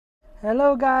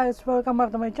Hello guys, welcome back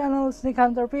to my channel,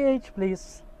 Hunterph.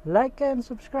 Please like and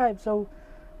subscribe. So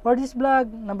for this vlog,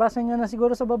 nabasa nyo na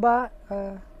siguro sa baba,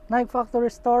 Nike Factory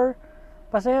Store,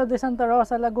 Paseo de Santa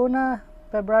Rosa, Laguna,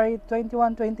 February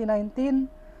 21, 2019.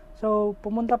 So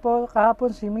pumunta po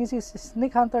kahapon si Mrs.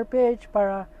 Hunterph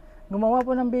para gumawa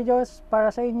po ng videos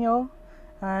para sa inyo.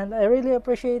 And I really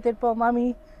appreciated po,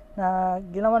 Mami, na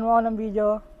ginawan mo ako ng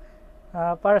video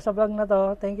para sa vlog na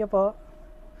to. Thank you po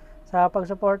sa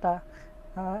pagsuporta.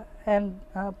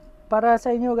 Para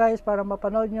sa inyo guys, para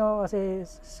mapanood nyo, kasi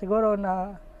siguro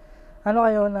na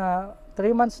kayo na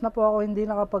 3 months na po ako hindi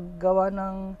nakapaggawa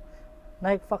ng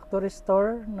Nike Factory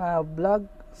Store na vlog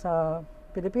sa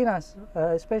Pilipinas,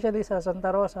 especially sa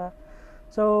Santa Rosa.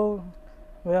 So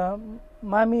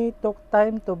Mami took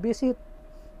time to visit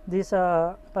this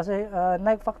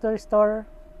Nike Factory Store,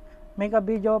 make a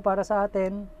video para sa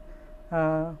atin,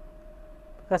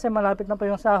 kasi malapit na po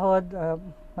yung sahod,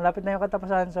 malapit na yung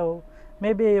katapusan. So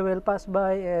maybe you will pass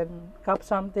by and cap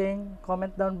something.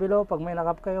 Comment down below pag may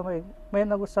nakap kayo, may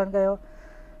nagustuhan kayo.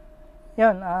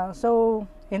 Yan, so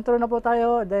intro na po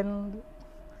tayo, then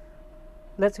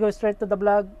let's go straight to the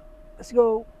vlog. Let's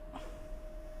go.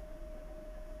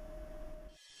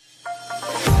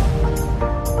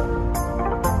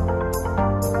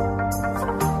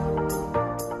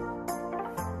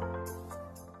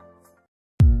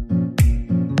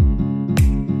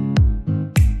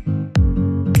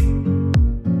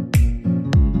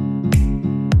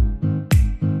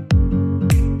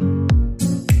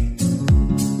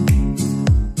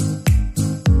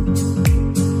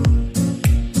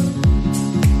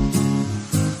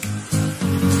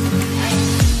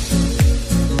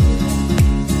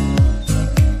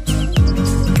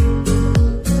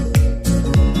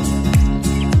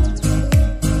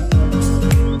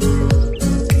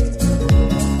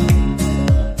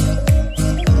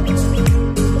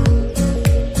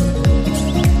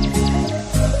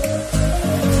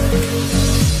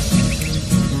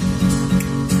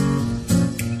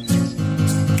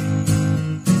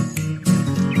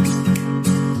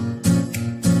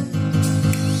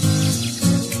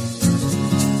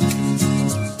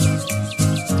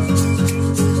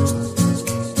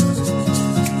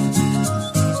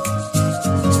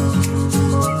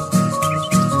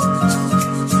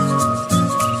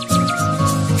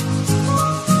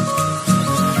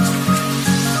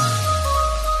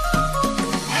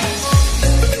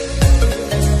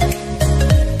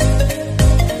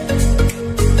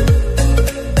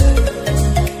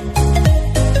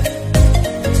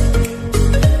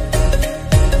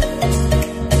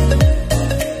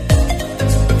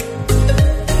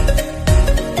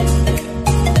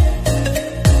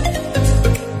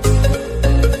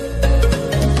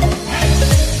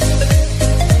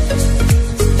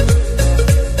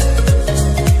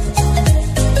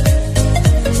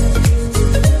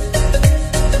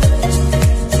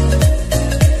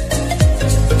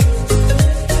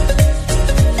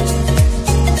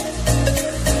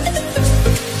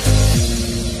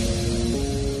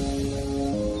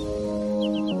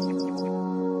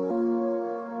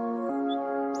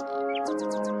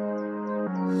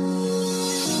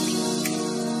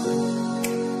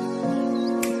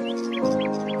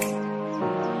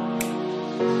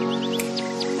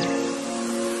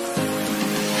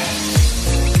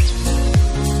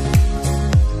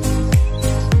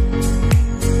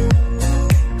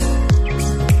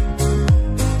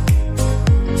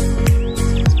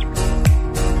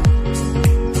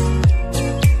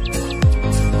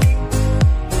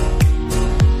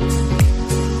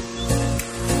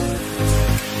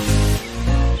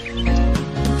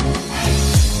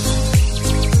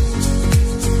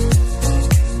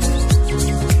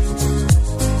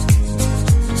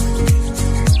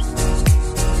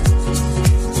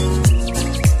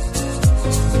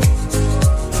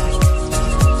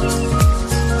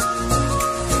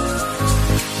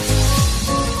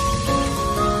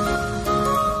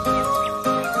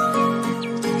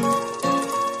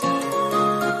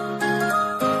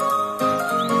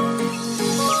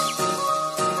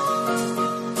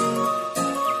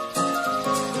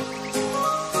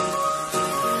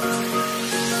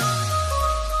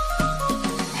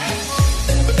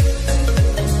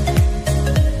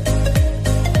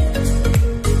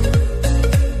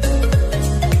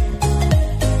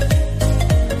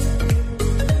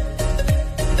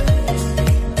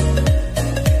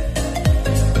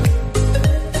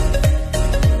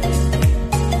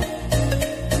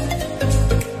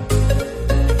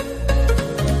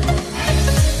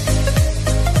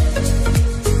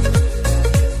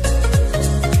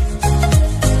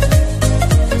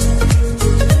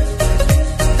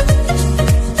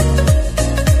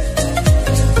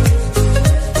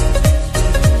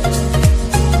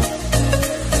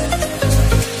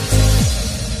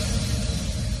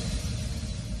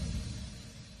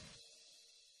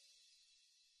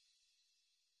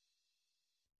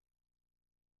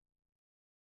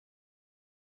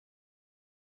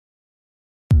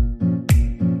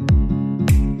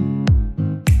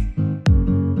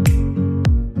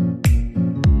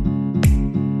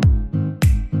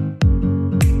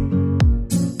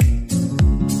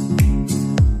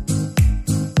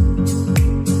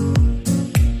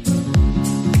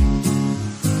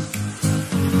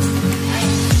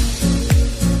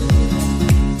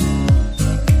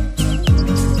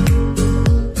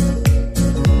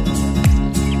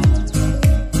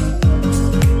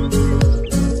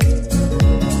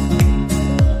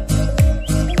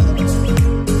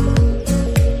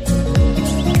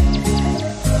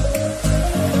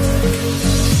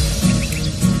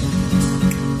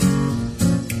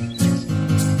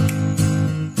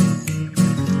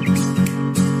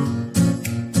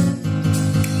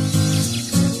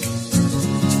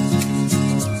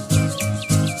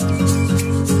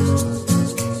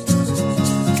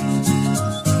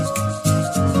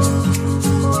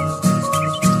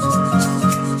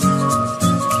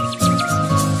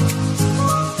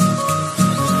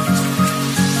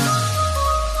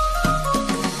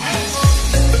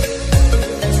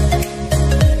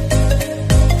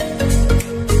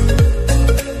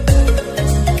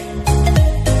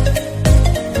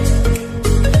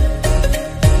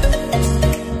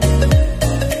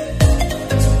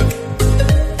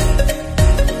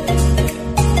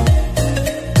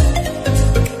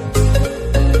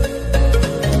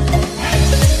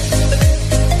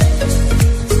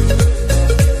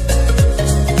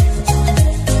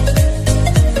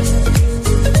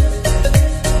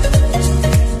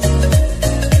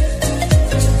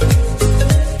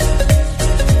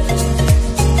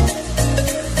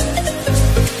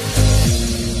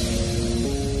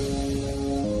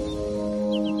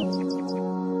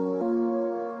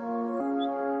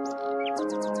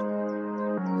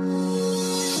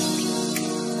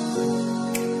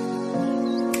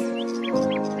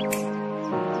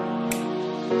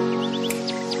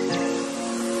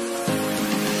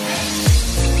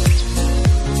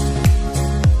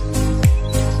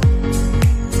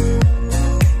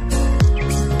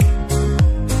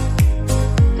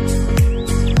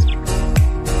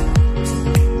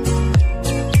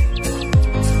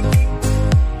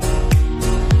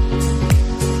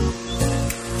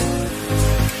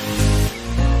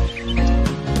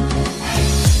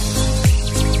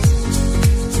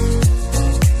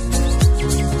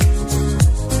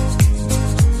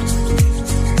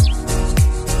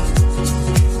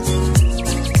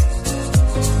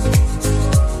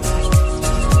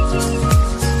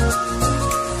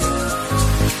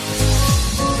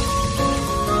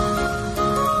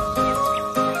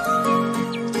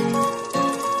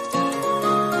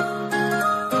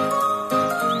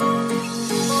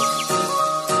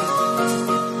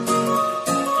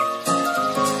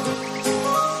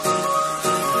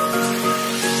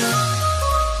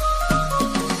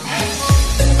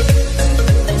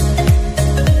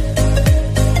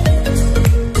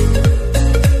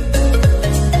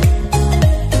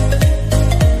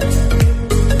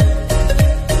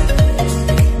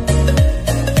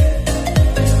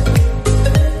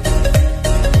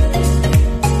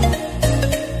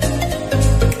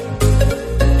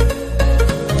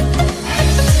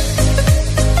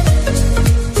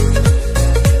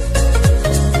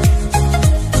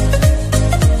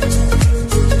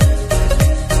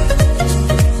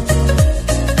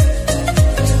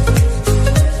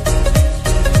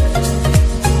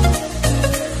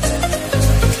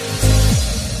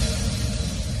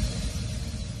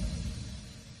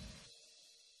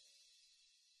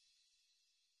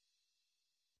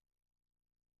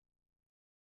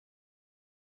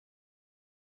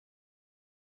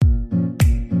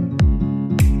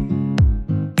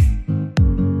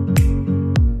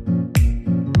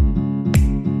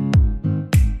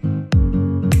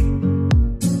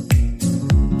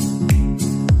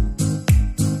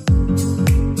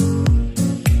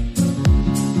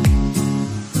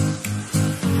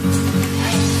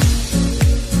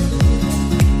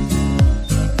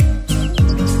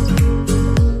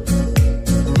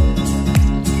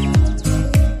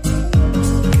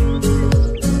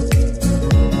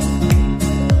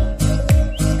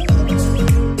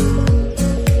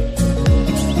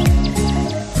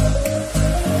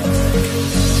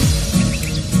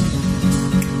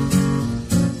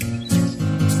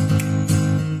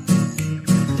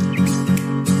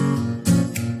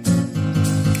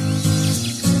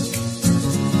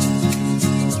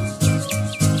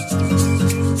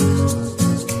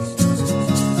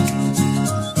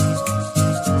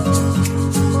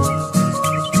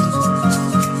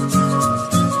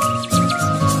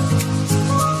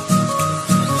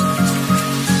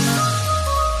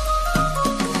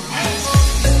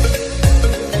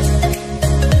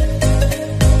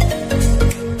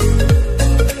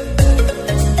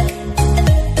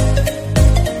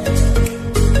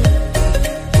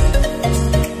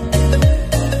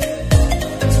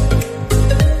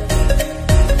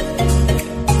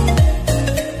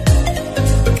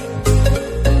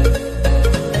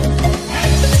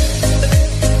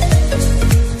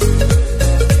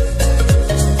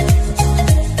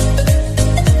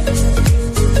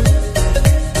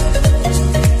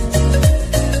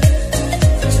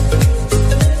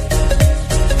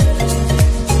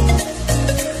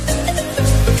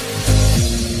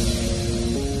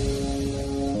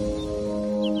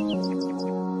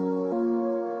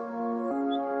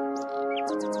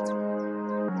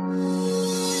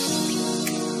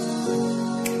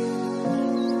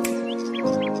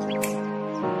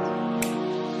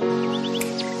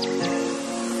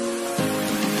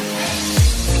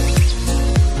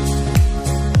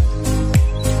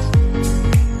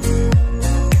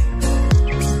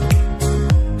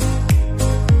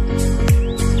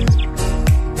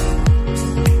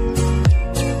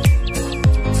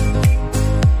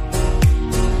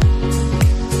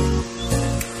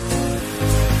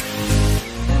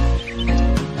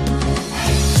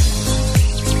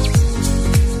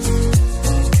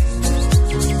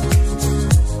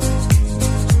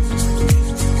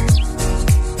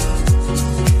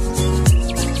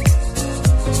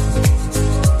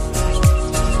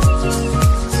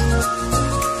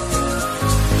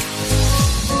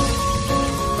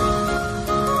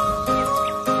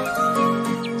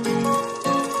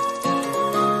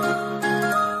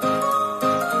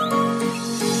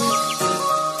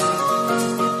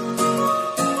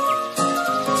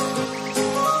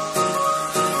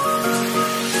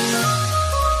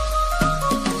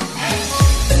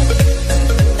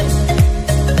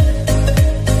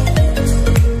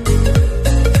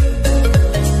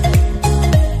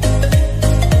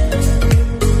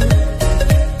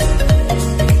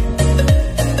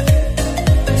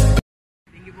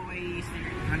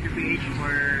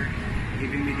 For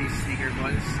giving me these sneaker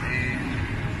balls and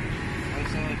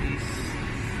also this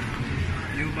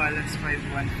New Balance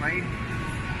 515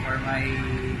 for my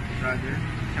brother.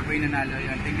 Siya po yung nanalo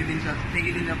yun. Thank you din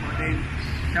po din.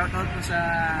 Shout out po sa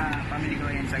family ko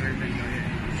and sa girlfriend ko yun.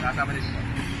 Sa kapatid ko.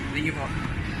 Thank you po.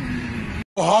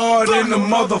 Hard in the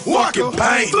motherfucking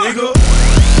paint, nigga.